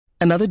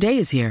Another day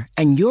is here,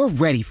 and you're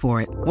ready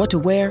for it. What to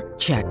wear?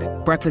 Check.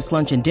 Breakfast,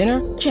 lunch, and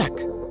dinner? Check.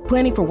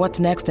 Planning for what's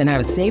next and how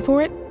to save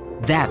for it?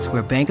 That's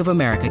where Bank of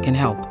America can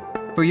help.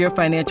 For your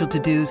financial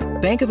to-dos,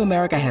 Bank of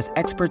America has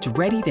experts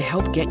ready to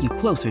help get you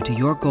closer to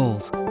your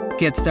goals.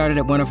 Get started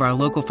at one of our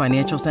local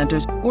financial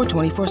centers or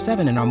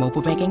 24/7 in our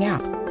mobile banking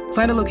app.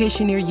 Find a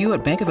location near you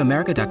at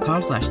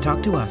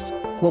bankofamerica.com/talktous.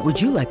 What would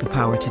you like the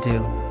power to do?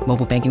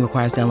 Mobile banking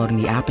requires downloading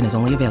the app and is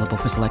only available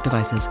for select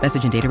devices.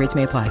 Message and data rates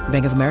may apply.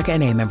 Bank of America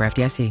N.A., member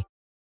FDIC.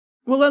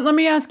 Well, let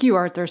me ask you,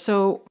 Arthur.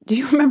 So do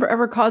you remember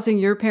ever causing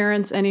your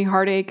parents any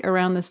heartache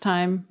around this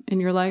time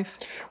in your life?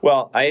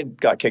 Well, I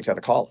got kicked out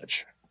of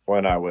college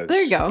when I was...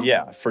 There you go.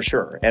 Yeah, for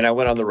sure. And I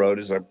went on the road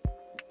as a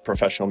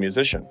professional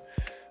musician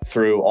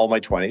through all my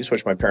 20s,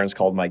 which my parents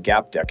called my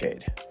gap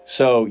decade.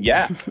 So,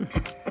 yeah.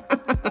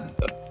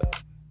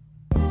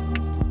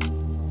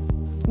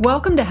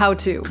 Welcome to How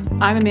To.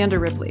 I'm Amanda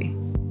Ripley.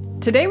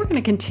 Today we're going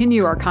to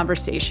continue our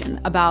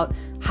conversation about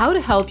how to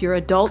help your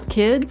adult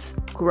kids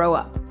grow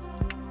up.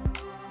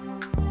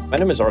 My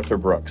name is Arthur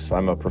Brooks.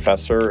 I'm a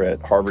professor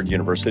at Harvard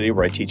University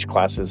where I teach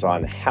classes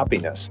on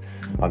happiness,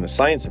 on the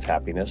science of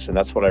happiness, and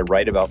that's what I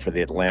write about for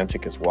The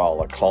Atlantic as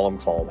well, a column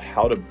called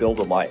How to Build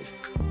a Life.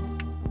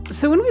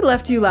 So when we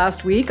left you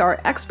last week,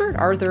 our expert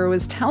Arthur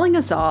was telling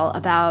us all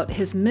about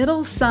his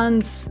middle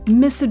son's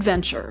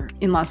misadventure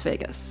in Las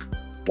Vegas.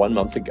 1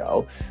 month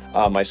ago,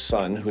 my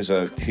son,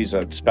 he's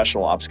a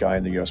special ops guy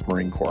in the U.S.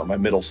 Marine Corps, my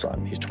middle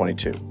son, he's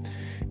 22.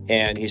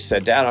 And he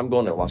said, Dad, I'm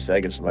going to Las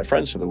Vegas with my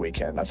friends for the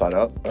weekend. I thought,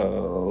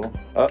 uh-oh.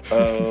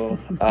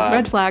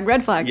 Red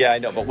flag. Yeah, I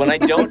know. But when I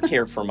don't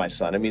hear from my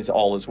son, it means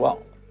all is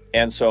well.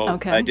 And so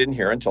I didn't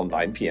hear until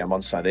 9 p.m.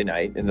 on Sunday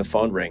night, and the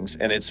phone rings,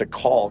 and it's a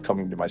call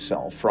coming to my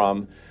cell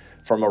from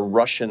a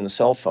Russian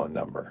cell phone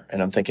number.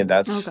 And I'm thinking,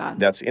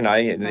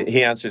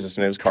 he answers, his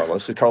name is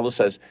Carlos. And Carlos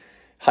says,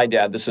 Hi,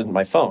 Dad, this isn't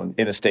my phone,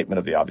 in a statement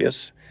of the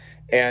obvious.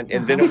 And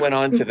then it went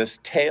on to this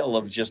tale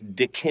of just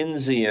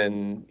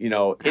Dickensian,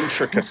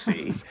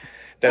 intricacy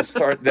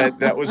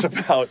that was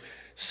about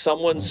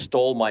someone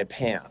stole my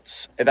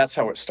pants. And that's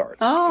how it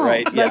starts,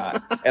 right? Yeah.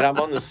 And I'm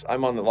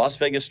on the Las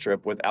Vegas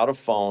Strip without a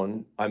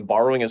phone. I'm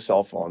borrowing a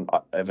cell phone,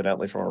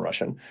 evidently from a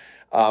Russian.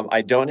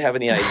 I don't have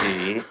any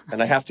ID,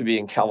 and I have to be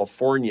in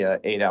California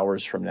 8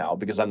 hours from now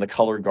because I'm the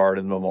color guard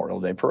in the Memorial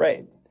Day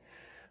Parade.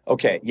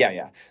 Okay,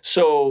 yeah.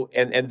 So,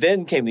 and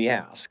then came the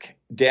ask.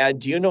 Dad,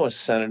 do you know a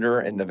senator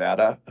in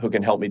Nevada who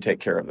can help me take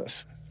care of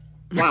this?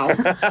 Wow.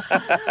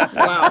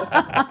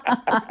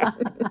 Wow.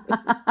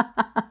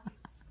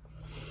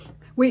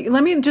 Wait,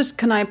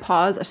 can I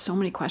pause? There's so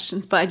many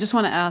questions, but I just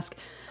want to ask,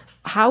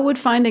 how would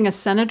finding a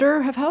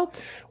senator have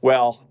helped?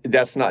 Well,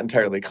 that's not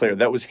entirely clear.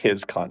 That was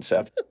his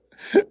concept.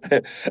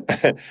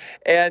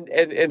 and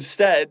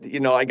instead,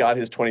 I got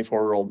his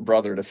 24-year-old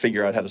brother to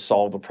figure out how to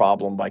solve the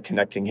problem by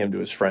connecting him to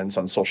his friends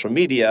on social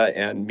media.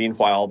 And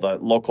meanwhile, the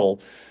local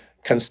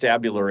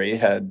constabulary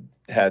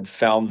had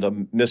found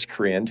the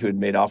miscreant who had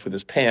made off with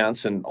his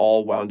pants, and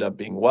all wound up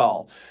being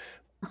well.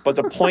 But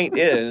the point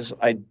is,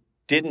 I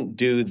didn't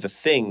do the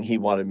thing he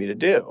wanted me to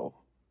do.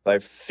 I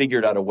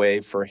figured out a way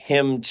for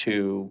him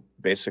to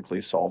basically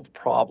solve the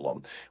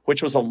problem,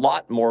 which was a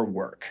lot more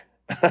work.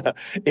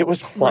 It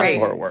was a lot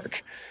more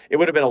work. It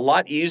would have been a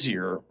lot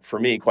easier for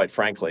me, quite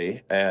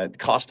frankly, and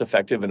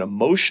cost-effective and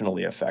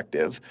emotionally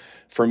effective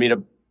for me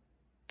to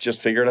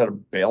just figure out how to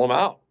bail him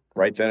out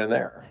right then and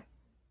there.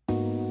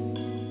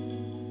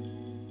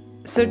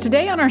 So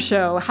today on our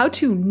show, how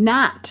to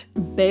not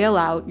bail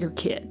out your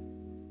kid.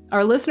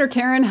 Our listener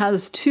Karen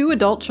has 2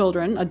 adult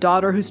children, a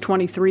daughter who's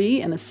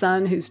 23 and a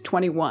son who's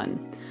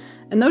 21.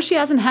 And though she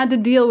hasn't had to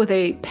deal with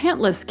a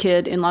pantless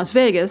kid in Las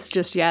Vegas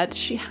just yet,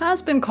 she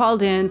has been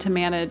called in to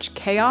manage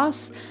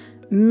chaos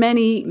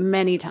many,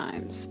 many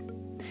times.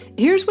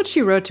 Here's what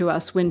she wrote to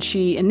us when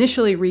she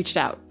initially reached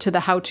out to the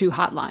How To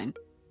hotline.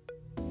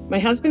 My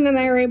husband and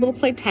I are able to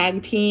play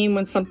tag team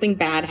when something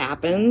bad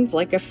happens,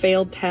 like a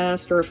failed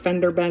test or a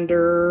fender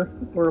bender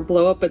or a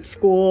blow up at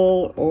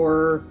school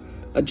or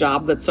a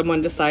job that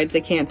someone decides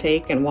they can't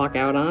take and walk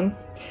out on.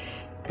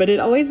 But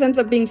it always ends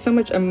up being so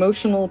much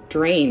emotional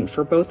drain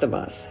for both of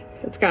us.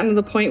 It's gotten to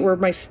the point where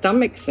my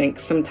stomach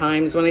sinks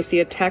sometimes when I see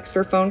a text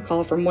or phone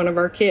call from one of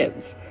our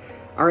kids.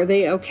 Are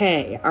they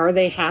okay? Are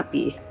they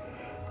happy?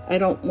 I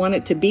don't want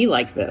it to be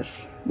like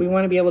this. We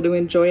want to be able to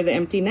enjoy the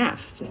empty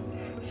nest.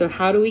 So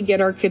how do we get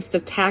our kids to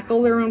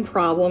tackle their own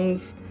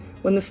problems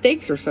when the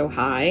stakes are so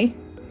high?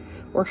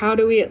 Or how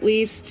do we at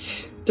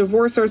least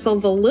divorce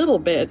ourselves a little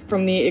bit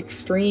from the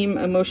extreme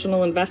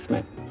emotional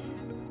investment?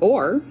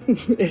 Or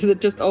is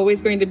it just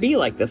always going to be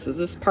like this? Is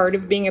this part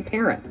of being a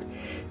parent?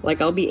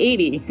 Like I'll be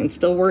 80 and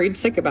still worried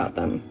sick about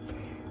them.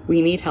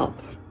 We need help.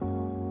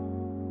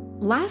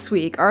 Last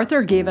week,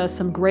 Arthur gave us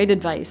some great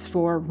advice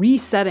for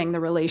resetting the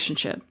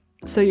relationship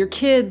so your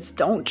kids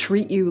don't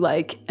treat you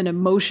like an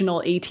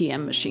emotional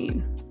ATM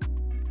machine.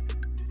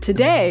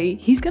 Today,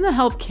 he's going to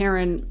help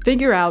Karen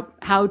figure out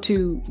how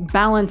to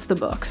balance the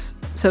books,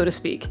 so to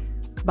speak,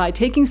 by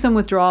taking some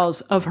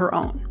withdrawals of her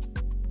own.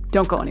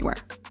 Don't go anywhere.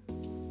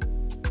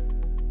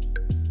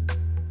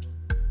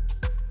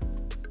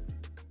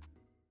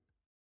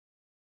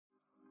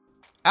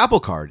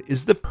 Apple Card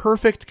is the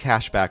perfect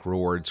cashback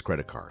rewards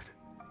credit card.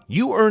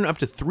 You earn up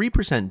to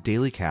 3%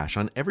 daily cash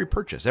on every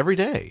purchase every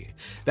day.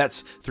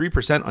 That's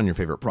 3% on your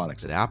favorite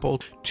products at Apple,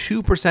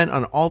 2%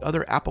 on all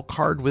other Apple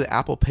Card with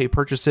Apple Pay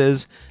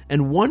purchases,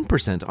 and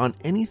 1% on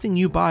anything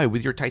you buy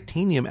with your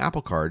titanium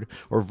Apple Card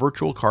or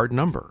virtual card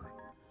number.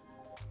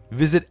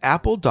 Visit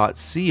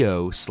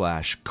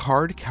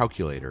apple.co/card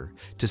calculator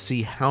to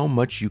see how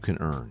much you can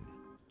earn.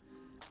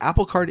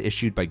 Apple Card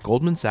issued by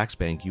Goldman Sachs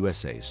Bank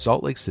USA,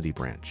 Salt Lake City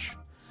branch.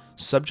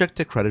 Subject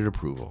to credit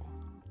approval.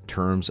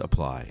 Terms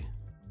apply.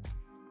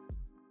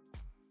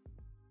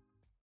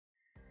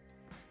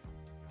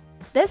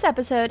 This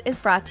episode is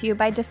brought to you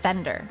by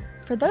Defender.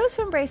 For those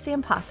who embrace the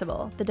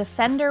impossible, the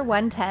Defender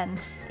 110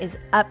 is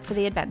up for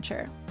the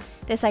adventure.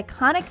 This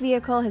iconic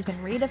vehicle has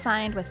been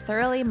redefined with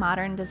thoroughly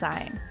modern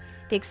design.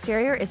 The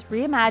exterior is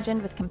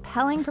reimagined with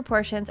compelling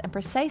proportions and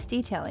precise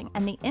detailing,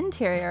 and the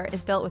interior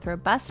is built with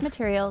robust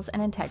materials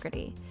and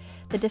integrity.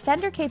 The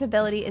Defender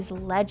capability is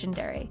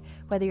legendary,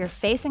 whether you're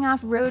facing off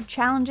road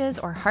challenges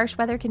or harsh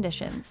weather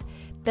conditions.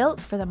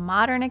 Built for the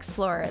modern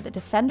explorer, the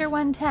Defender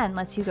 110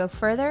 lets you go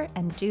further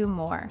and do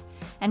more.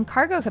 And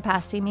cargo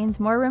capacity means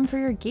more room for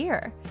your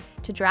gear.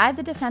 To drive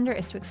the Defender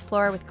is to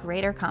explore with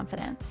greater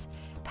confidence.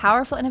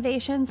 Powerful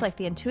innovations like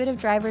the intuitive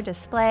driver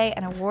display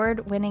and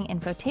award-winning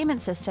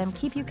infotainment system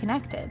keep you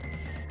connected.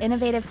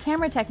 Innovative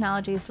camera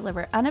technologies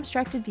deliver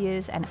unobstructed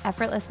views and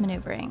effortless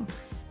maneuvering.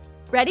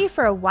 Ready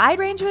for a wide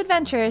range of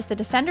adventures, the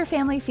Defender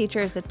family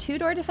features the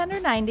two-door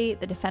Defender 90,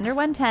 the Defender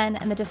 110,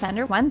 and the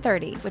Defender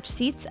 130, which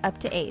seats up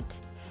to 8.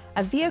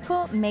 A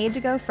vehicle made to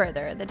go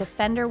further, the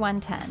Defender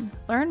 110.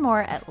 Learn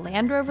more at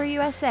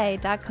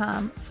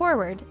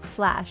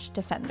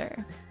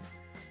LandRoverUSA.com/Defender.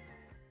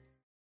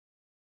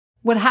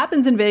 What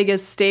happens in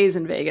Vegas stays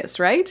in Vegas,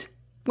 right?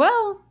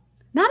 Well,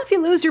 not if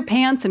you lose your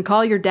pants and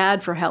call your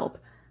dad for help.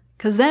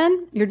 Because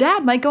then your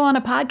dad might go on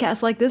a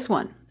podcast like this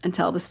one and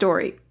tell the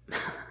story.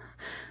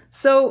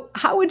 So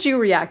how would you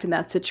react in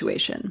that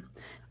situation?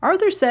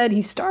 Arthur said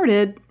he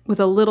started with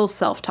a little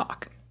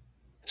self-talk.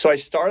 So I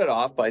started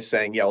off by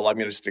saying, I'm going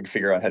to just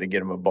figure out how to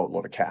get him a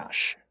boatload of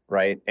cash,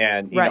 right?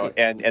 And you know,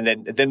 and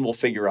then we'll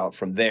figure out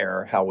from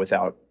there how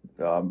without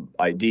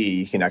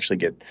ID he can actually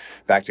get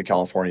back to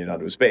California and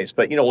onto his base.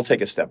 But we'll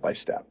take it step by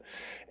step.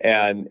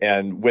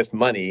 And with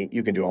money,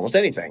 you can do almost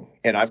anything.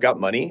 And I've got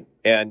money,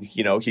 and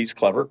he's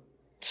clever.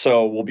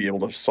 So we'll be able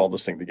to solve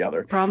this thing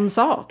together. Problem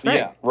solved, right?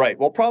 Yeah, right.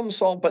 Well, problem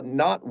solved, but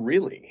not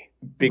really.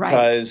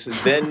 Because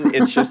then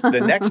it's just the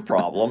next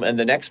problem and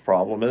the next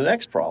problem and the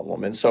next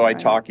problem. And so I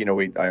talked,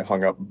 I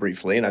hung up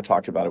briefly and I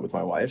talked about it with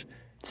my wife.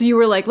 So you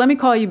were like, let me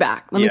call you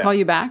back. Let me call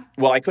you back.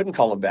 Well, I couldn't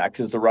call him back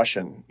because the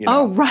Russian,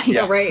 Oh, right.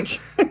 Yeah. Right.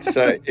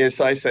 so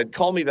I said,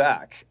 call me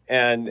back.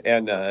 And we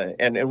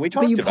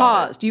talked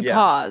about it. You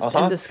paused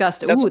and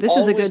discussed it. That's this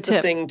is a good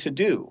tip. That's always the thing to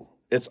do.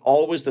 It's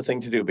always the thing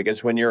to do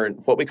because when you're in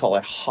what we call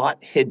a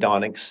hot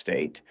hedonic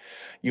state,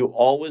 you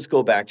always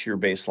go back to your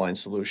baseline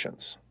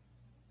solutions.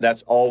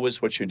 That's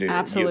always what you do.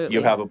 Absolutely.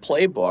 You have a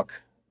playbook.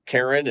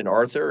 Karen and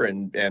Arthur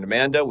and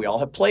Amanda, we all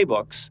have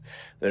playbooks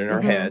that are in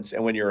our heads.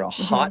 And when you're in a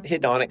hot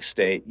hedonic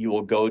state, you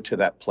will go to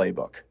that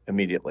playbook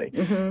immediately.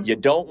 You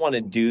don't want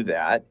to do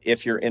that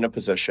if you're in a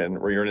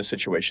position where you're in a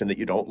situation that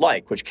you don't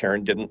like, which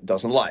Karen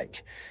doesn't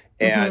like.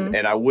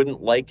 And I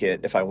wouldn't like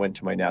it if I went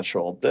to my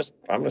natural,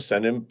 I'm going to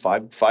send him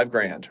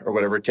 $5,000 or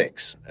whatever it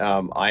takes.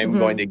 I'm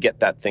going to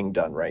get that thing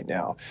done right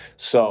now.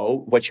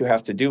 So what you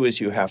have to do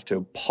is you have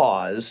to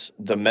pause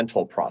the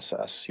mental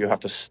process. You have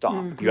to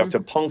stop. You have to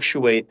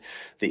punctuate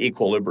the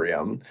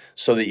equilibrium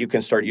so that you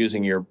can start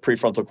using your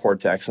prefrontal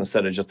cortex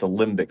instead of just the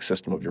limbic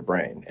system of your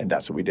brain. And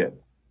that's what we did.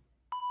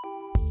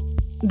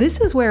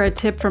 This is where a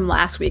tip from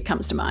last week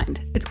comes to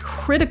mind. It's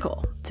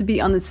critical to be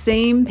on the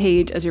same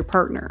page as your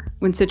partner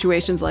when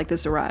situations like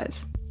this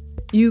arise.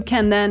 You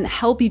can then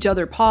help each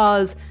other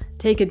pause,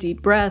 take a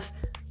deep breath,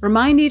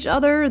 remind each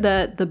other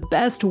that the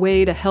best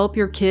way to help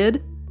your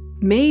kid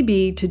may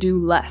be to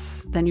do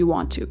less than you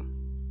want to.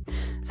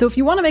 So if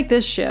you want to make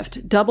this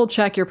shift, double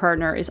check your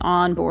partner is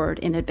on board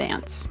in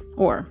advance,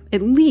 or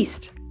at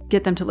least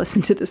get them to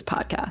listen to this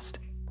podcast.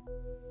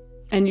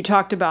 And you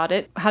talked about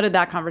it. How did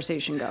that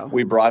conversation go?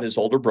 We brought his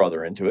older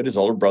brother into it. His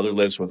older brother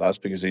lives with us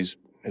because his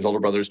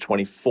older brother is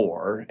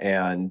 24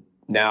 and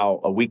now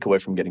a week away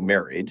from getting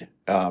married.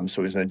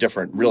 So he's in a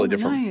different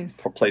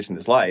place in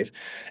his life.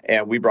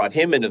 And we brought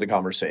him into the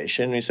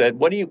conversation. We said,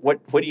 what do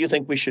you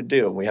think we should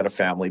do? And we had a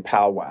family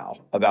powwow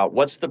about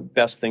what's the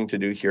best thing to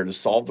do here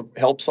to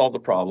help solve the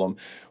problem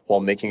while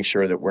making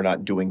sure that we're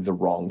not doing the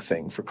wrong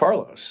thing for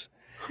Carlos.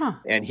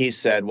 And he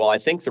said, well, I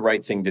think the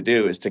right thing to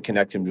do is to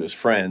connect him to his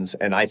friends,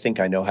 and I think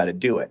I know how to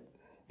do it.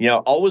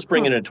 Always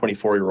bring in a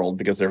 24-year-old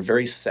because they're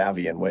very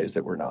savvy in ways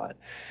that we're not.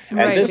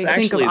 Right, and this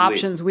think of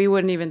options we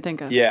wouldn't even think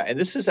of. Yeah, and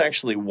this is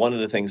actually one of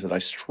the things that I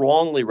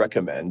strongly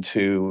recommend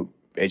to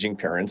aging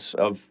parents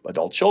of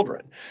adult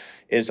children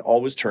is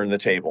always turn the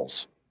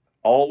tables.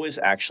 Always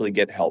actually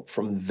get help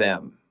from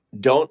them.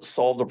 Don't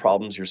solve the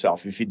problems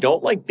yourself. If you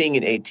don't like being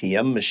an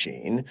ATM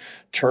machine,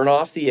 turn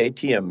off the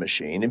ATM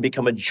machine and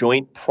become a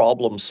joint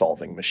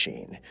problem-solving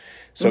machine.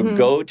 So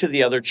go to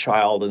the other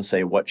child and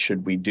say, what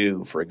should we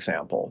do, for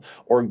example?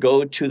 Or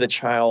go to the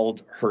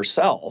child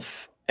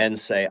herself and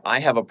say, I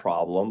have a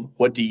problem.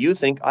 What do you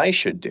think I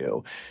should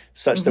do?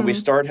 Such that we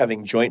start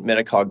having joint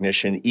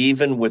metacognition,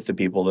 even with the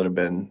people that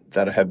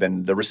have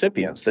been the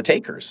recipients, the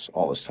takers,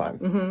 all this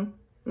time.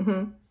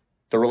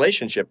 The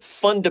relationship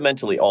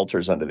fundamentally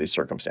alters under these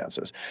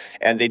circumstances,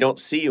 and they don't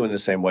see you in the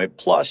same way.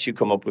 Plus, you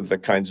come up with the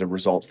kinds of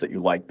results that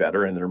you like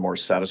better, and they're more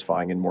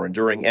satisfying and more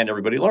enduring, and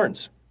everybody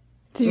learns.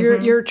 So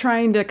you're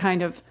trying to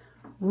kind of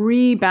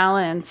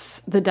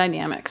rebalance the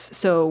dynamics.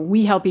 So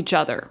we help each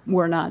other.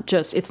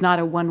 It's not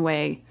a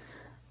one-way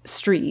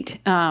street,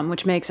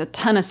 which makes a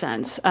ton of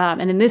sense.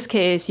 And in this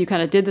case, you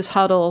kind of did this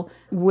huddle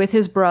with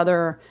his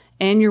brother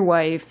and your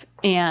wife,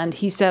 and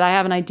he said, I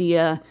have an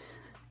idea,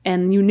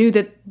 and you knew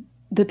that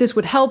this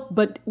would help,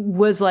 but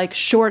was like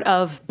short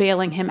of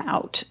bailing him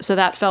out. So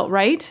that felt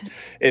right?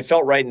 It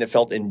felt right, and it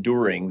felt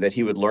enduring that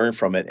he would learn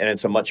from it, and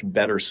it's a much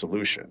better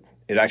solution.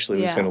 It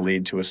actually was going to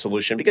lead to a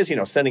solution because,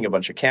 sending a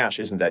bunch of cash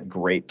isn't that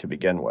great to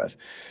begin with.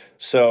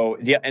 So,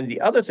 the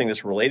other thing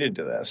that's related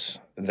to this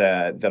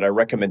that I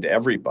recommend to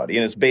everybody,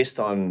 and it's based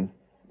on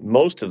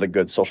most of the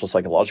good social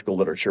psychological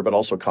literature, but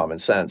also common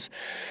sense,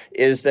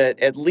 is that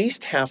at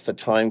least half the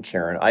time,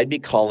 Karen, I'd be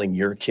calling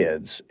your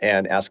kids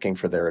and asking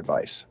for their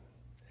advice.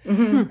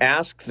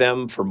 Ask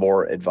them for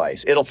more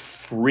advice. It'll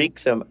freak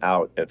them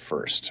out at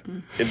first.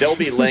 They'll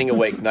be laying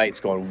awake nights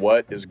going,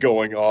 what is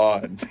going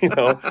on?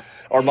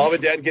 Are mom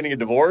and dad getting a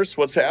divorce?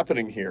 What's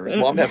happening here?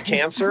 Does mom have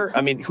cancer?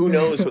 I mean, who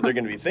knows what they're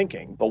going to be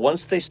thinking? But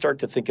once they start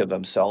to think of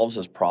themselves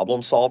as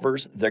problem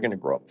solvers, they're going to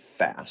grow up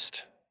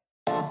fast.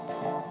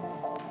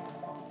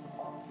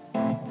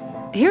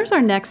 Here's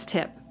our next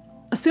tip.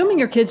 Assuming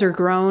your kids are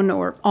grown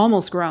or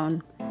almost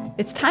grown,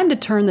 it's time to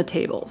turn the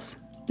tables.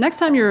 Next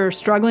time you're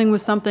struggling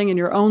with something in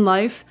your own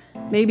life,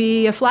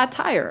 maybe a flat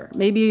tire,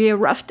 maybe a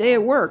rough day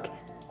at work,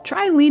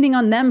 try leaning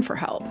on them for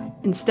help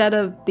instead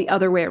of the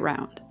other way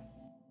around.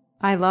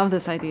 I love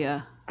this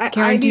idea.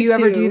 Karen, do you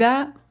ever do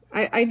that?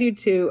 I do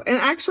too. And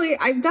actually,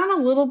 I've done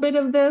a little bit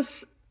of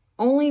this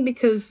only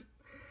because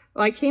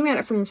I came at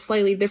it from a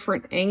slightly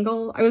different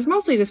angle. I was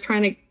mostly just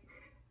trying to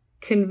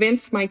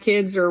convince my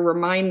kids or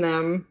remind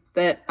them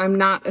that I'm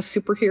not a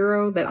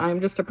superhero, that I'm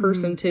just a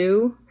person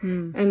too.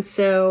 And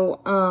so,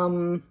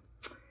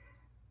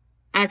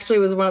 actually it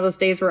was one of those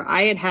days where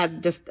I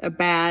had just a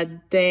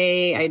bad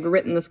day. I'd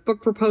written this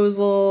book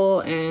proposal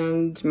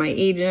and my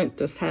agent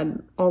just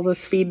had all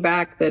this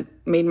feedback that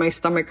made my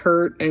stomach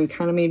hurt and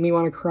kind of made me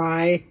want to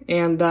cry.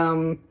 And,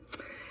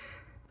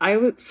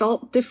 I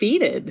felt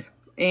defeated.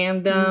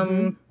 And,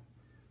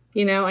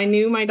 I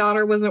knew my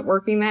daughter wasn't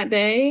working that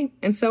day.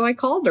 And so I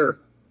called her.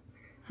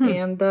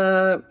 And,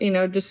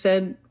 just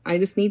said, I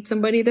just need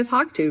somebody to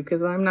talk to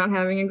because I'm not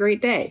having a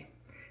great day.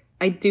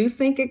 I do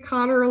think it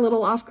caught her a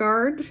little off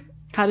guard.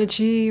 How did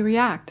she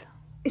react?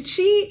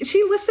 She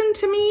listened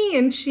to me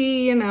and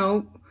she,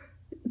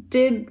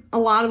 did a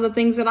lot of the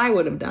things that I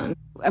would have done.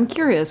 I'm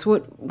curious,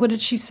 what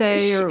did she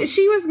say?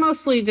 She was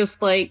mostly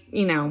just like,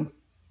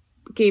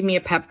 gave me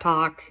a pep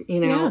talk,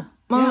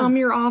 Mom,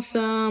 you're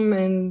awesome.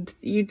 And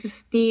you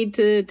just need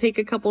to take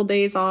a couple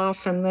days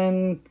off and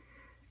then,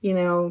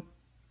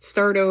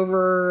 start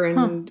over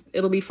and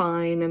it'll be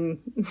fine, and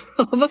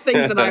all the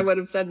things that I would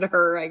have said to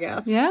her, I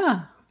guess.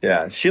 Yeah.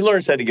 Yeah. She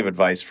learns how to give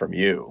advice from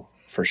you,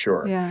 for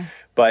sure. Yeah.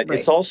 But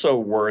it's also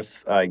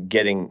worth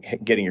getting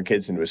your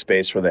kids into a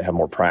space where they have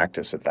more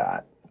practice at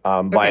that.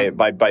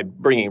 By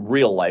bringing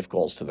real life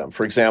goals to them.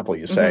 For example,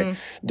 you say,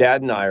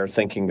 Dad and I are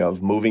thinking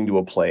of moving to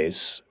a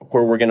place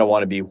where we're going to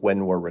want to be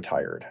when we're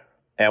retired.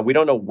 And we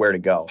don't know where to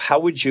go. How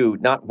would you,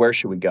 not where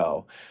should we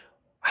go,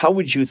 how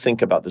would you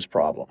think about this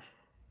problem?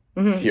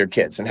 To your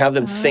kids and have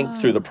them think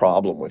through the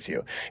problem with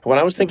you. When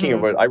I was thinking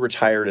about it, I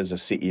retired as a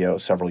CEO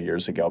several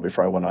years ago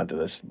before I went on to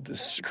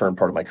this current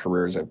part of my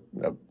career as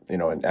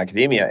in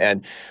academia.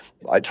 And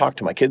I talked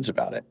to my kids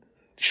about it.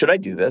 Should I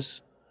do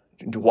this?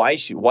 Why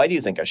do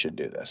you think I should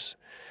do this?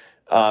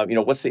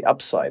 What's the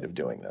upside of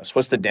doing this?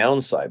 What's the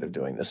downside of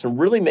doing this? And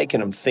really making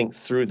them think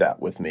through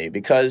that with me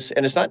because,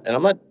 and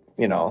I'm not,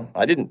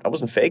 I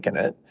wasn't faking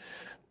it.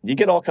 You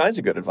get all kinds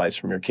of good advice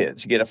from your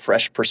kids. You get a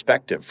fresh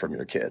perspective from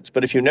your kids.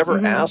 But if you never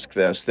ask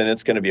this, then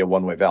it's going to be a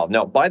one-way valve.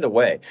 Now, by the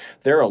way,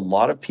 there are a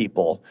lot of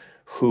people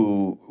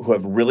who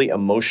have really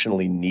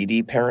emotionally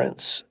needy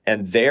parents,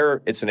 and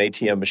it's an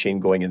ATM machine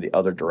going in the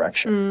other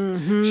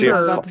direction.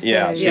 So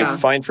you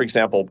find, for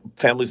example,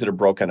 families that are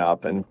broken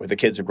up and the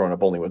kids have grown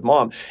up only with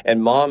mom,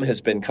 and mom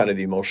has been kind of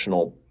the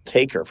emotional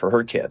taker for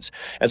her kids.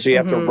 And so you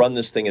have to run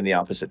this thing in the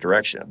opposite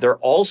direction. There are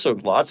also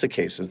lots of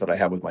cases that I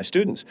have with my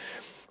students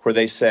where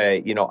they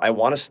say, I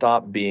want to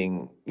stop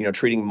being,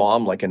 treating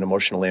mom like an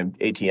emotional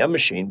ATM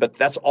machine, but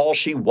that's all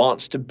she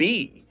wants to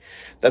be.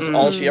 That's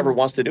all she ever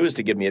wants to do is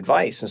to give me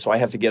advice. And so I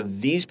have to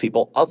give these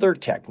people other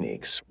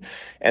techniques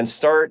and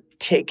start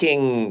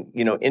taking,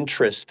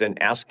 interest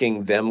and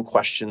asking them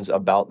questions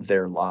about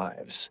their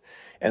lives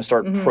and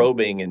start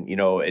probing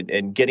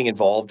and getting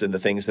involved in the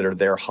things that are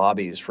their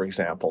hobbies, for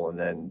example,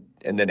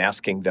 and then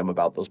asking them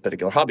about those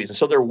particular hobbies. And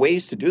so there are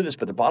ways to do this,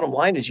 but the bottom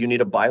line is you need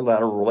a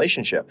bilateral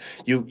relationship.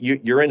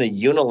 You're in a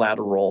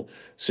unilateral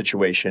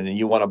situation and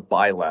you want a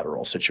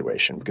bilateral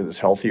situation because it's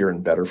healthier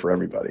and better for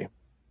everybody.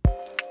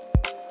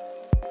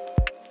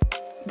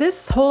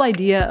 This whole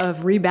idea of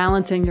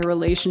rebalancing your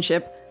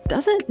relationship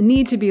doesn't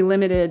need to be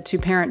limited to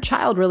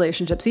parent-child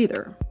relationships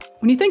either.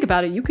 When you think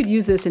about it, you could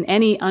use this in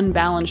any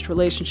unbalanced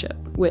relationship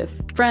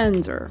with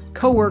friends or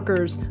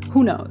coworkers,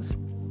 who knows?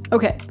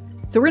 Okay,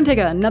 so we're going to take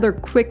another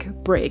quick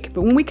break,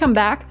 but when we come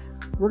back,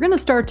 we're going to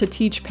start to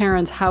teach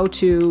parents how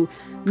to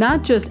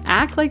not just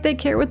act like they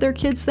care what their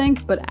kids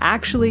think, but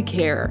actually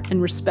care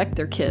and respect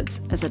their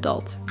kids as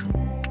adults.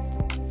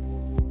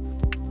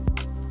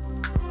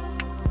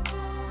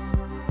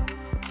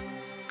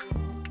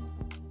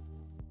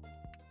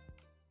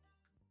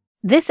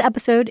 This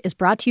episode is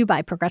brought to you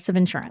by Progressive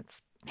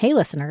Insurance. Hey,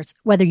 listeners,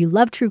 whether you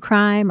love true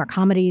crime or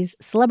comedies,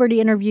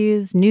 celebrity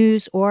interviews,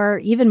 news, or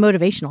even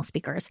motivational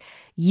speakers,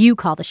 you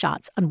call the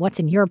shots on what's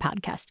in your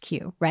podcast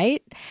queue,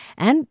 right?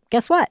 And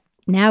guess what?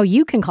 Now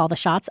you can call the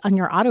shots on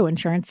your auto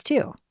insurance,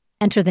 too.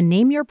 Enter the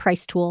Name Your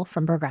Price tool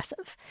from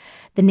Progressive.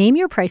 The Name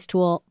Your Price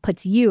tool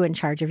puts you in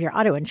charge of your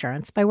auto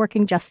insurance by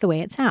working just the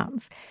way it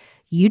sounds.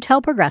 You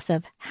tell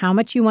Progressive how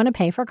much you want to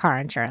pay for car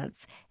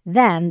insurance.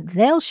 Then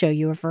they'll show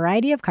you a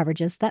variety of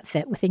coverages that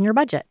fit within your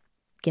budget,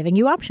 giving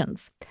you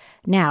options.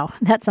 Now,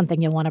 that's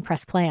something you'll want to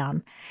press play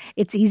on.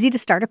 It's easy to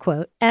start a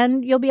quote,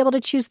 and you'll be able to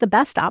choose the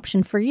best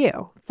option for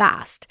you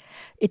fast.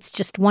 It's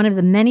just one of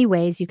the many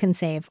ways you can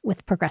save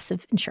with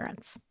Progressive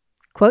Insurance.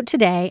 Quote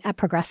today at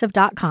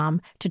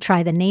Progressive.com to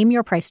try the Name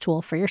Your Price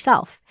tool for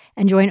yourself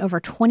and join over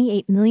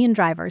 28 million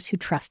drivers who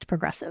trust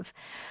Progressive.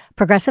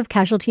 Progressive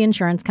Casualty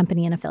Insurance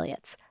Company and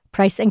Affiliates.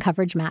 Price and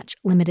coverage match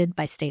limited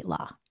by state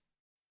law.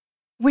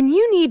 When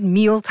you need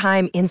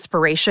mealtime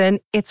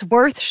inspiration, it's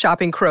worth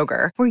shopping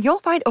Kroger, where you'll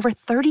find over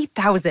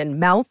 30,000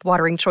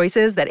 mouth-watering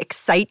choices that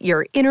excite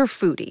your inner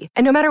foodie.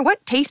 And no matter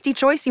what tasty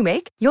choice you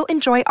make, you'll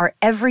enjoy our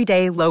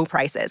everyday low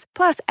prices,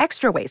 plus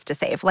extra ways to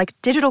save, like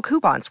digital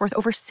coupons worth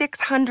over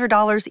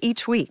 $600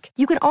 each week.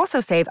 You can also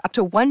save up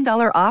to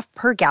 $1 off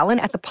per gallon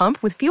at the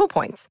pump with fuel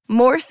points.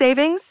 More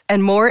savings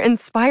and more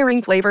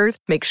inspiring flavors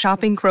make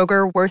shopping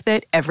Kroger worth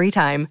it every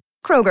time.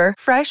 Kroger,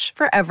 fresh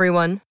for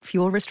everyone.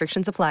 Fuel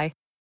restrictions apply.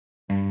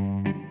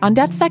 On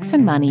Debt, Sex,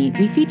 and Money,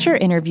 we feature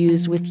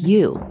interviews with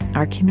you,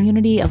 our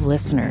community of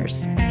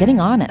listeners, getting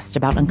honest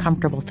about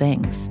uncomfortable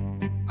things.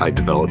 I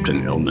developed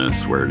an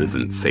illness where it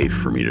isn't safe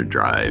for me to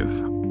drive.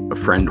 A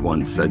friend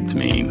once said to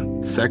me,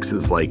 sex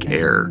is like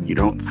air. You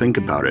don't think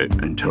about it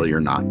until you're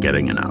not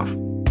getting enough.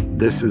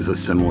 This is a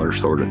similar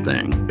sort of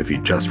thing if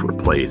you just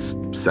replace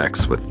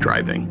sex with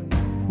driving.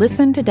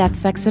 Listen to Debt,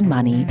 Sex, and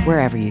Money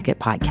wherever you get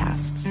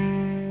podcasts.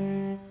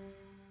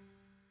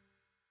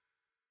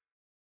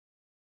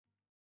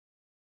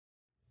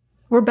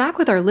 We're back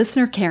with our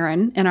listener,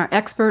 Karen, and our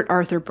expert,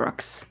 Arthur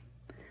Brooks.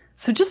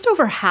 So just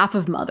over half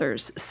of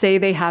mothers say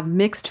they have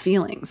mixed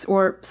feelings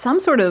or some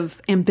sort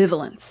of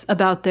ambivalence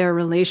about their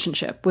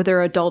relationship with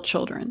their adult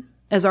children,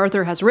 as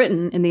Arthur has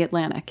written in The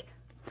Atlantic.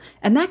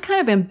 And that kind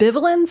of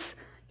ambivalence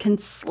can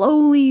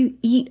slowly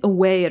eat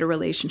away at a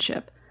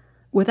relationship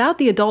without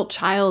the adult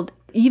child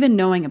even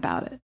knowing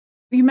about it.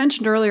 You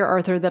mentioned earlier,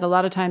 Arthur, that a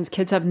lot of times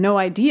kids have no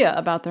idea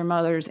about their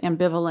mother's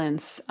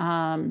ambivalence.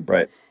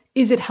 Right.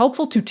 Is it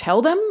helpful to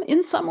tell them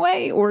in some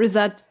way, or is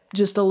that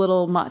just a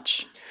little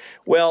much?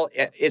 Well,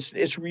 it's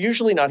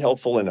usually not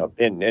helpful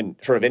in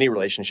sort of any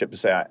relationship to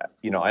say,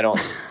 I don't.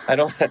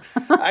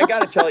 I got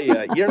to tell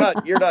you, you're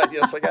not.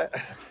 It's like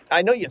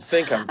I know you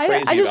think I'm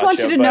crazy. I just want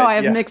you to know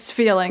I have mixed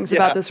feelings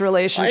about this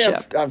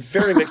relationship. I have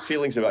very mixed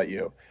feelings about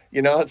you.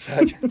 It's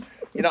like,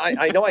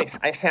 I know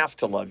I have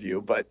to love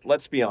you, but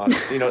let's be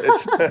honest.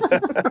 It's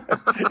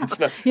it's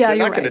not. Yeah, they're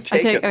you're not going right. to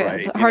take it right.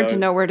 It's hard to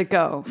know where to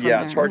go.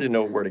 It's hard to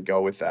know where to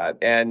go with that.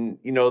 And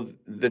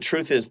the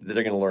truth is that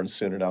they're going to learn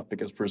soon enough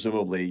because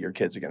presumably your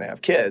kids are going to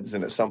have kids,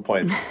 and at some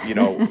point,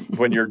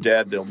 when you're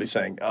dead, they'll be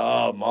saying,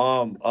 "Oh,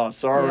 Mom,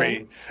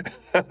 sorry."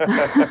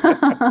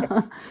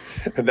 Yeah.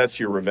 And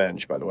that's your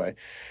revenge, by the way.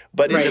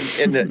 But right.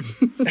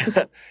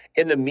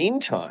 in the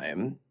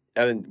meantime,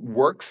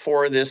 work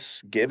for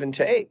this give and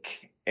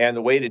take. And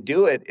the way to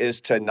do it is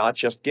to not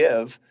just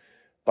give,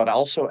 but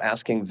also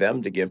asking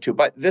them to give too.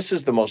 But this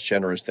is the most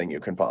generous thing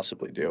you can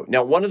possibly do.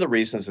 Now, one of the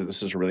reasons that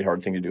this is a really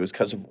hard thing to do is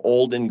because of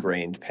old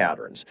ingrained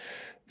patterns.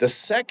 The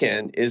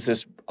second is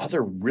this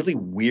other really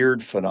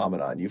weird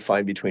phenomenon you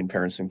find between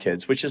parents and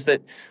kids, which is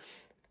that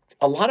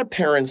a lot of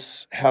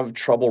parents have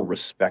trouble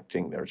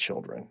respecting their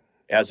children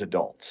as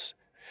adults.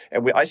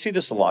 And I see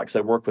this a lot because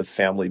I work with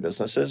family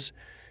businesses.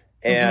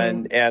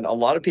 And a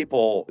lot of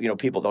people,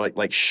 people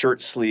like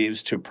shirt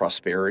sleeves to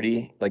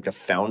prosperity, like the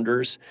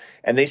founders,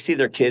 and they see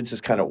their kids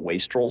as kind of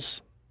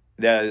wastrels,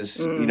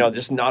 as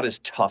just not as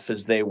tough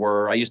as they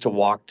were. I used to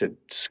walk to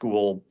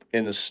school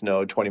in the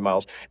snow 20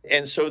 miles.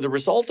 And so the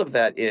result of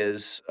that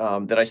is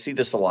that I see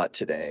this a lot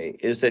today,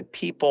 is that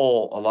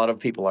a lot of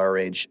people our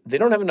age, they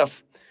don't have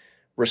enough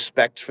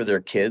respect for their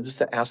kids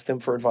to ask them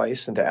for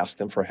advice and to ask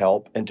them for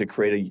help and to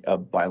create a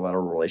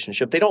bilateral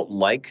relationship.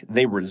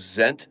 They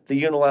resent the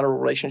unilateral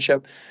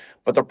relationship,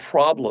 but the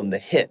problem, the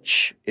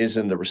hitch, is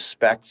in the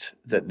respect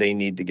that they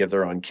need to give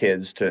their own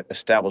kids to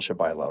establish a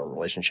bilateral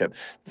relationship.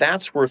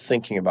 That's worth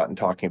thinking about and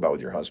talking about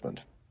with your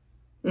husband.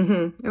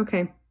 Mm-hmm.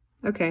 Okay.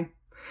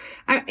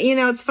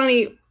 It's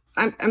funny.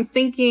 I'm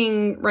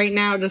thinking right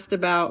now just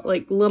about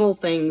like little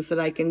things that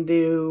I can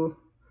do,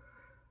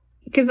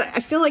 because I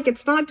feel like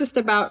it's not just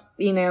about,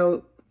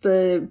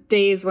 the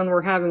days when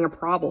we're having a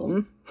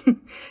problem.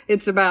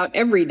 It's about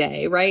every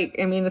day, right?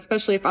 I mean,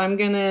 especially if I'm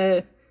going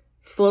to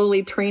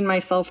slowly train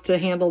myself to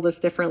handle this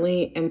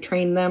differently and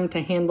train them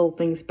to handle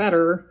things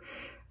better.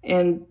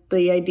 And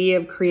the idea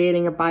of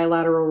creating a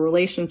bilateral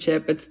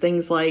relationship, it's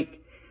things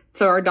like,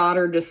 so our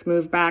daughter just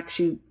moved back.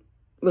 She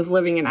was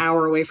living an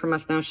hour away from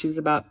us. Now she's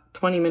about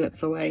 20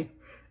 minutes away.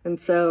 And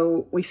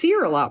so we see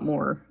her a lot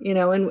more,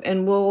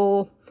 and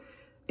we'll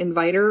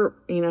invite her,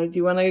 do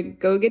you want to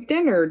go get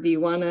dinner? Do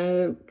you want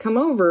to come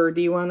over?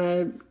 Do you want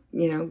to,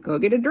 go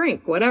get a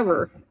drink,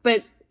 whatever.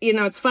 But,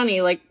 it's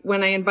funny, like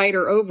when I invite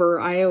her over,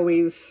 I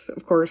always,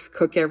 of course,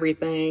 cook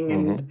everything.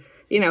 And,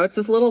 it's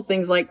just little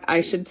things like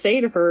I should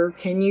say to her,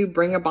 can you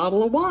bring a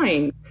bottle of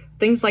wine?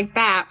 Things like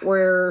that,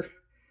 where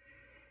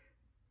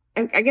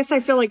I guess I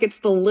feel like it's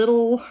the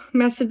little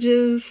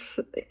messages,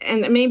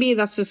 and maybe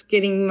that's just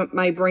getting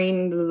my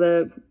brain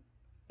to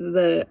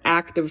the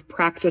act of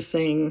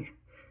practicing,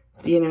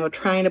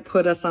 trying to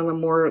put us on a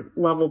more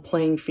level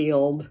playing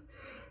field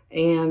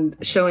and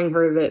showing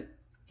her that,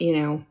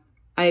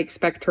 I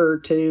expect her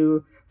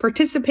to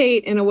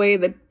participate in a way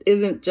that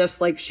isn't just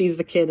like she's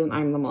the kid and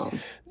I'm the mom.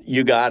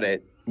 You got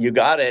it.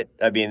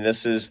 I mean,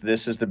 this is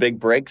the big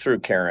breakthrough,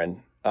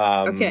 Karen.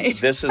 Okay.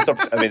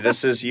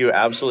 You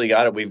absolutely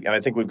got it. I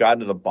think we've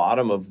gotten to the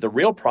bottom of the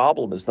real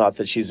problem is not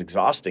that she's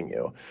exhausting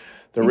you.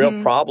 The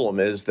real problem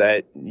is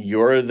that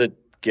you're the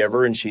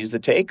giver and she's the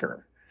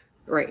taker.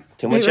 Right.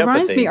 Too much empathy. It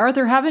reminds me,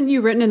 Arthur, haven't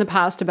you written in the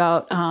past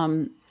about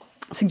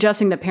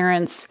suggesting that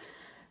parents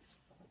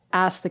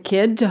ask the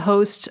kid to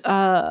host,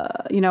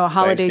 a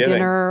holiday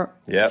dinner,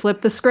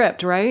 flip the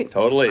script, right?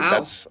 Totally. Wow.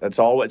 That's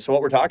all. It's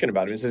what we're talking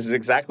about. This is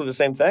exactly the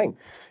same thing.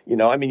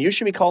 You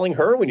should be calling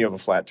her when you have a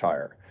flat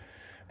tire.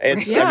 You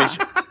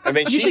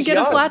should get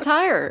a flat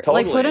tire.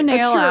 Totally. Like put a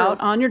nail out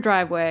on your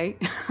driveway.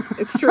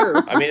 It's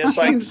true. I mean,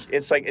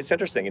 it's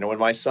interesting. When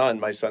my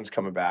son's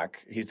coming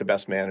back, he's the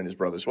best man in his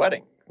brother's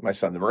wedding. My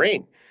son, the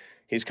Marine,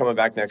 he's coming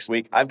back next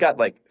week. I've got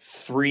like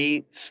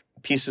 3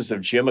 pieces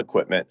of gym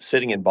equipment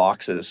sitting in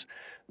boxes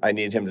I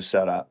need him to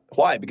set up.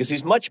 Why? Because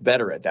he's much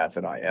better at that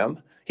than I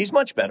am. He's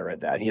much better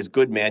at that. He has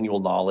good manual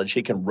knowledge.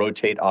 He can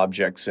rotate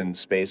objects in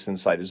space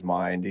inside his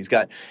mind.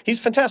 He's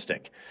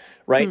fantastic,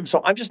 right?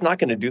 So I'm just not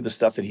going to do the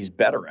stuff that he's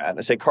better at. And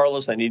I say,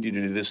 Carlos, I need you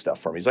to do this stuff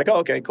for me. He's like, oh,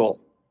 okay, cool.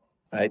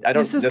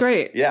 This is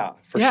great. Yeah,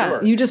 for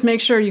sure. You just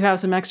make sure you have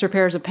some extra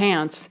pairs of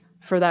pants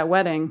for that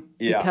wedding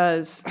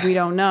because we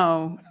don't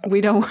know.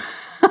 We don't.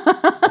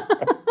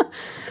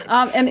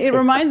 And it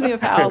reminds me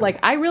of how,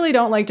 I really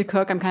don't like to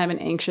cook. I'm kind of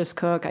an anxious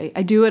cook.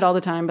 I do it all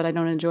the time, but I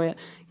don't enjoy it.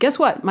 Guess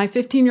what? My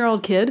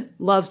 15-year-old kid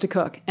loves to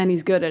cook, and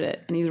he's good at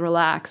it, and he's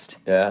relaxed.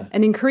 Yeah.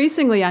 And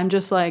increasingly, I'm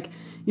just like,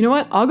 you know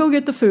what? I'll go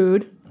get the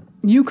food.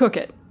 You cook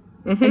it.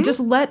 Mm-hmm. And just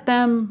let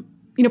them,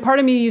 part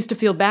of me used to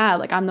feel bad.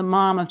 Like, I'm the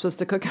mom. I'm supposed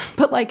to cook.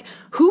 But,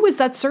 who is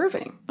that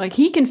serving?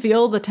 He can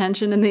feel the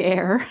tension in the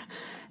air,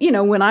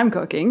 when I'm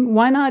cooking.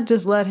 Why not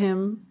just let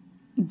him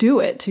do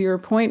it, to your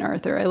point,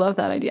 Arthur? I love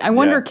that idea. I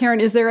wonder, Karen,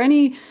 is there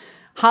any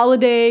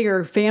holiday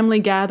or family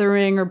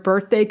gathering or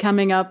birthday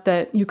coming up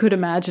that you could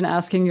imagine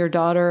asking your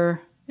daughter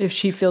if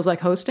she feels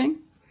like hosting?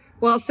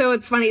 Well, so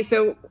it's funny.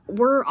 So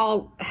we're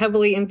all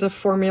heavily into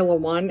Formula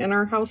One in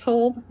our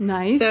household.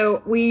 Nice.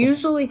 So we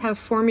usually have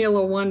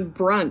Formula One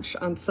brunch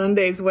on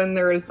Sundays when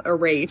there is a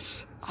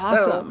race.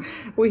 Awesome.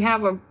 So we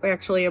have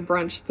actually a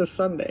brunch this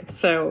Sunday.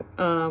 So,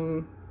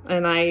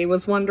 and I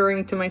was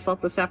wondering to myself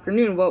this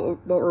afternoon,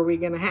 what were we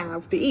going to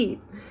have to eat?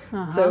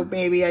 Uh-huh. So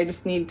maybe I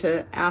just need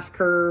to ask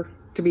her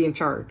to be in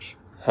charge.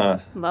 Huh.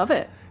 Love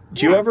it.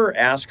 Do you ever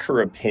ask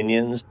her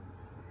opinions?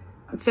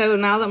 So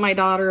now that my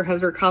daughter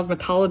has her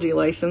cosmetology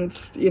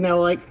license,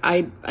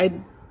 I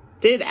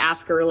did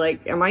ask her,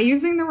 am I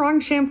using the wrong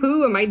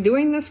shampoo? Am I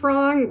doing this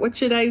wrong? What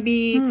should I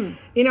be?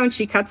 And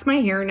she cuts my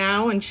hair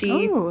now, and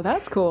oh,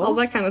 that's cool. All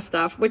that kind of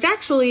stuff, which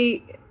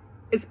actually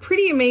is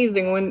pretty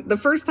amazing. When the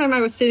first time I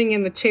was sitting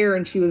in the chair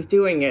and she was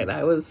doing it,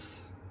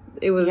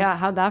 Yeah,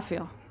 how'd that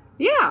feel?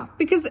 Yeah,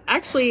 because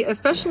actually,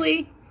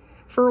 especially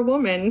for a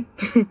woman,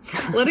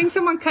 letting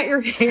someone cut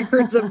your hair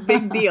is a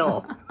big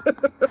deal.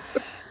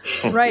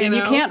 Right, and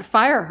you can't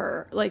fire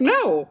her.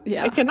 No,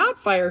 I cannot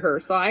fire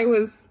her. So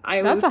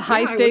That's a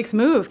high stakes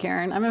move,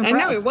 Karen. I'm impressed. I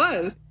know, it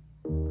was.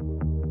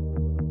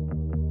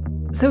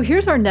 So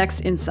here's our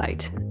next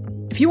insight.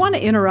 If you want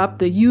to interrupt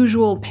the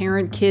usual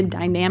parent-kid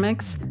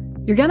dynamics,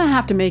 you're going to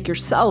have to make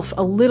yourself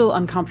a little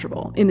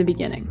uncomfortable in the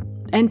beginning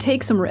and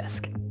take some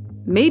risk.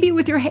 Maybe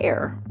with your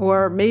hair,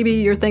 or maybe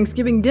your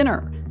Thanksgiving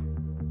dinner.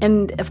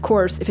 And of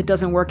course, if it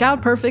doesn't work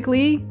out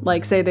perfectly,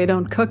 like say they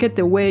don't cook it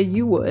the way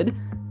you would,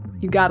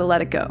 you gotta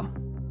let it go.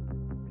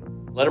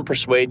 Let them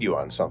persuade you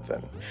on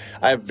something.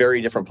 I have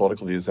very different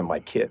political views than my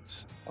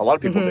kids. A lot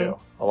of people do.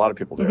 A lot of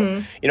people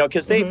do. You know,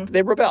 because they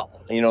rebel.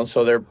 You know,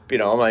 so they're, you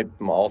know,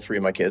 all three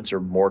of my kids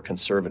are more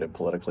conservative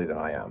politically than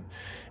I am.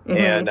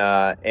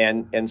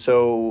 And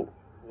so,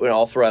 you know,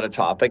 I'll throw out a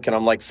topic and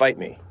I'm like, fight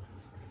me.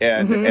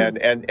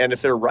 And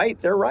if they're right,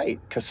 they're right.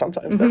 Because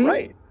sometimes they're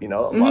right. You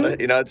know, a lot of,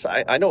 you know,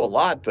 I know a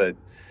lot, but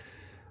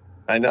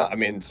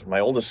my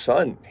oldest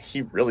son,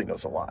 he really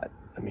knows a lot.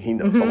 I mean, he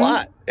knows a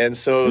lot. And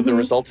so the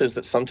result is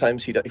that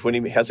sometimes when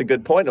he has a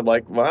good point, I'm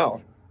like,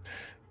 wow,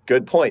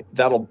 good point.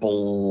 That'll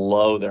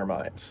blow their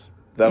minds.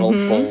 That'll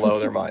blow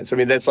their minds. I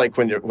mean, that's like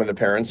when the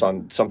parents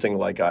on something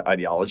like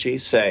ideology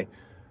say,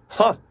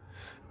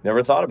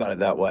 never thought about it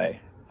that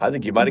way. I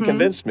think you might have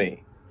convinced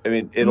me. I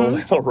mean,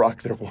 it'll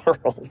rock their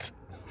world.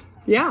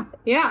 Yeah,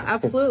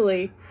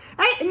 absolutely.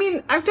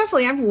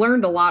 I've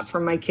learned a lot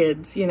from my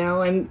kids, you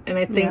know, and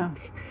I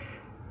think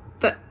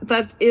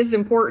that is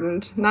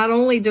important, not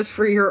only just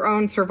for your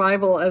own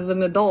survival as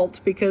an adult,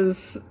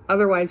 because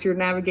otherwise you're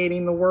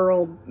navigating the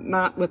world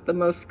not with the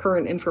most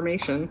current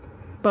information.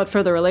 But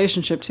for the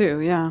relationship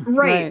too, yeah.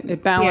 Right.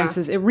 It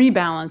balances, it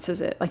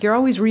rebalances it. Like you're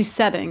always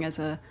resetting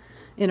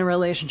in a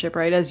relationship,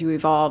 right, as you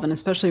evolve, and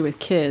especially with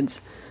kids.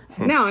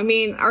 No, I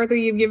mean, Arthur,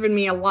 you've given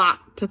me a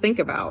lot to think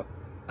about.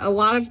 A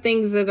lot of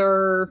things that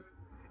are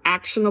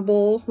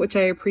actionable, which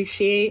I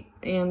appreciate,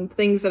 and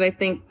things that I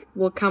think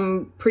will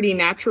come pretty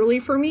naturally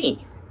for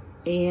me.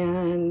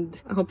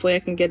 And hopefully I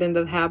can get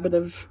into the habit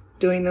of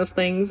doing those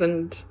things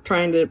and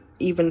trying to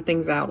even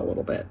things out a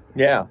little bit.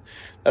 Yeah,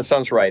 that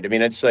sounds right. I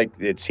mean, it's like,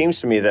 it seems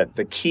to me that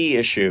the key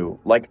issue,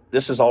 like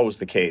this is always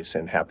the case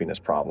in happiness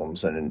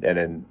problems and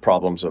in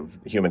problems of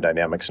human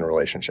dynamics and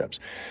relationships.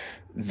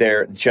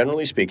 They're,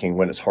 generally speaking,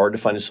 when it's hard to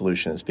find a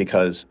solution, it's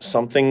because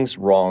something's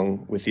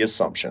wrong with the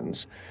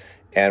assumptions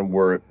and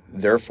we're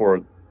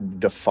therefore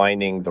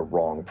defining the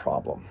wrong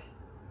problem.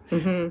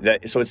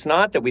 So it's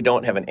not that we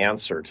don't have an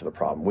answer to the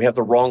problem. We have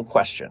the wrong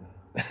question.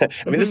 I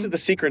mean, this is the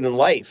secret in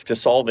life to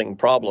solving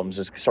problems,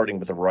 is starting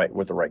with the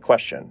right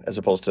question, as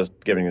opposed to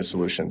giving a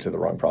solution to the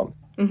wrong problem.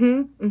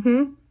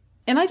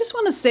 And I just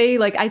want to say,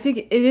 like, I think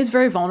it is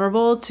very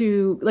vulnerable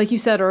to, like you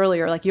said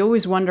earlier, like you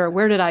always wonder,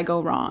 where did I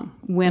go wrong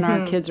when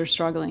our kids are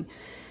struggling?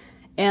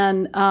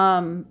 And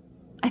I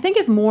think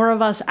if more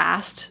of us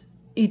asked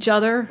each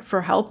other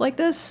for help like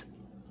this,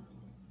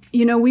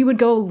 you know, we would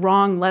go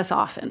wrong less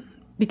often.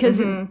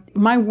 Because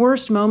my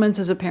worst moments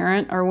as a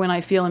parent are when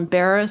I feel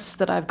embarrassed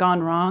that I've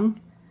gone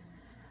wrong.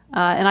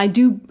 And I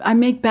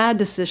make bad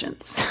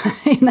decisions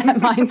in that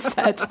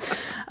mindset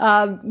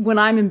when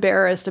I'm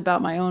embarrassed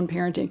about my own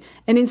parenting.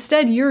 And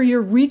instead, you're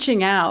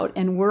reaching out,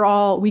 and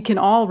we can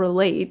all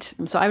relate.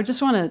 So I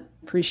just want to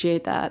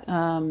appreciate that.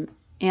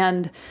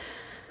 And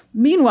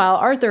meanwhile,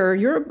 Arthur,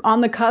 you're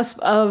on the cusp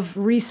of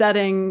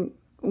resetting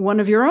one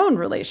of your own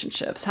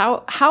relationships.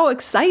 How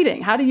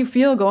exciting! How do you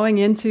feel going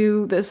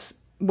into this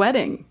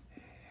wedding?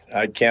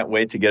 I can't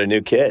wait to get a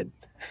new kid.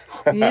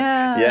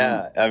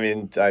 Yeah. I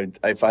mean,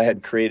 if I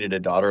had created a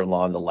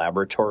daughter-in-law in the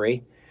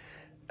laboratory,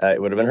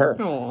 it would have been her.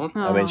 Aww.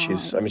 I mean,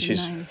 she's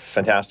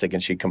fantastic,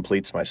 and she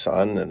completes my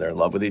son, and they're in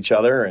love with each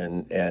other,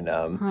 and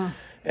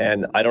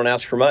I don't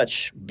ask for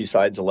much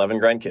besides 11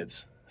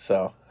 grandkids.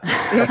 So.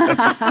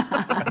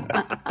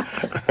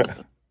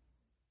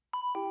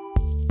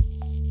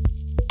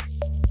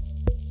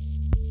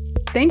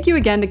 Thank you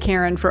again to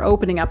Karen for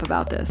opening up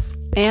about this,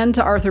 and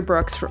to Arthur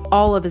Brooks for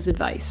all of his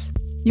advice.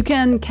 You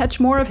can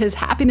catch more of his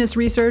happiness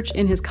research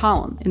in his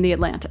column in The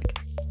Atlantic.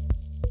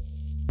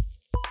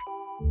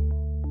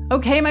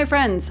 Okay, my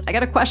friends, I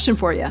got a question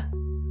for you.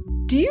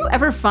 Do you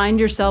ever find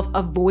yourself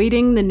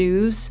avoiding the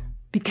news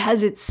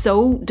because it's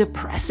so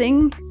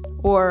depressing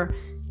or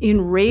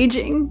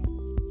enraging?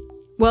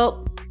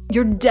 Well,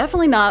 you're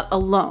definitely not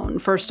alone,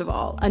 first of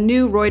all. A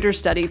new Reuters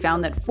study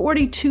found that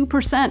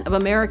 42% of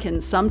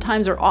Americans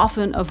sometimes or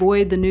often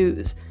avoid the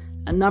news,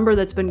 a number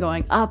that's been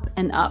going up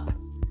and up.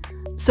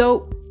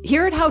 So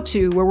here at How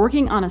To, we're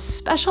working on a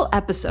special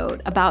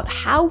episode about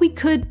how we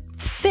could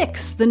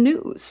fix the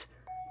news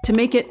to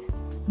make it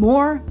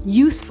more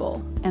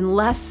useful and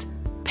less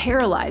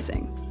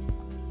paralyzing.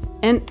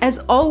 And as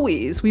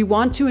always, we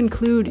want to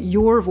include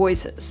your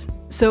voices.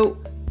 So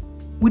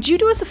would you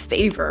do us a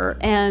favor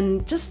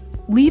and just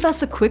leave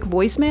us a quick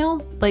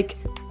voicemail, like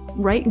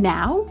right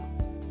now?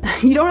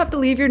 You don't have to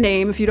leave your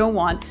name if you don't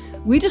want.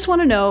 We just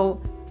want to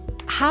know,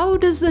 how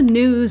does the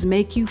news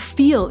make you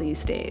feel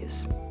these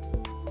days?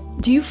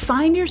 Do you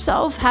find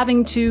yourself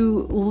having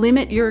to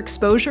limit your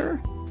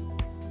exposure?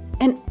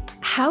 And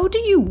how do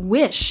you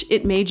wish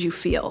it made you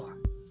feel?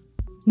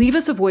 Leave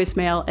us a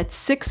voicemail at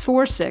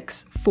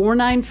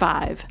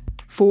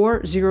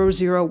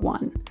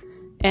 646-495-4001,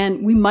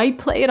 and we might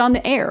play it on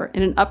the air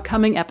in an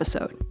upcoming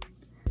episode.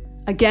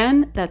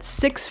 Again, that's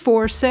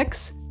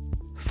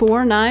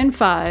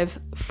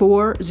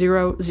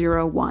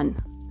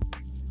 646-495-4001.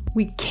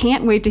 We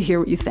can't wait to hear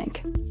what you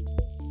think.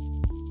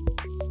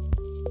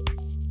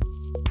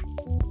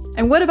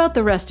 And what about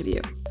the rest of you?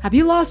 Have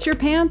you lost your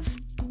pants?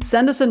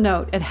 Send us a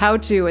note at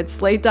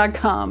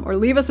howto@slate.com or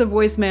leave us a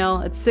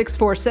voicemail at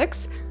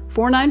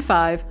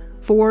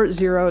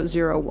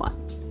 646-495-4001.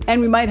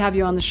 And we might have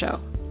you on the show.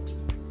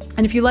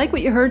 And if you like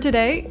what you heard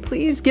today,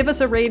 please give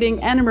us a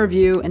rating and a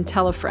review and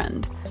tell a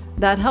friend.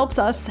 That helps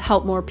us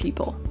help more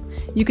people.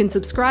 You can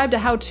subscribe to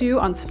How To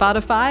on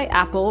Spotify,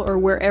 Apple, or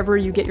wherever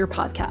you get your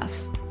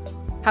podcasts.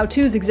 How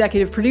To's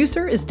executive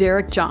producer is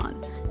Derek John.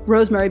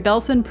 Rosemary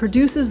Belson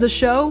produces the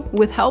show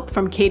with help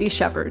from Katie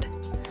Shepard.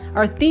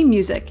 Our theme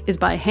music is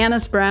by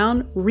Hannes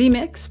Brown,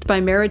 remixed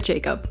by Merritt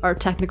Jacob, our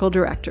technical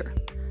director.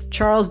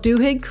 Charles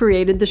Duhigg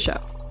created the show.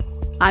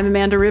 I'm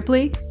Amanda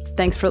Ripley.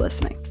 Thanks for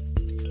listening.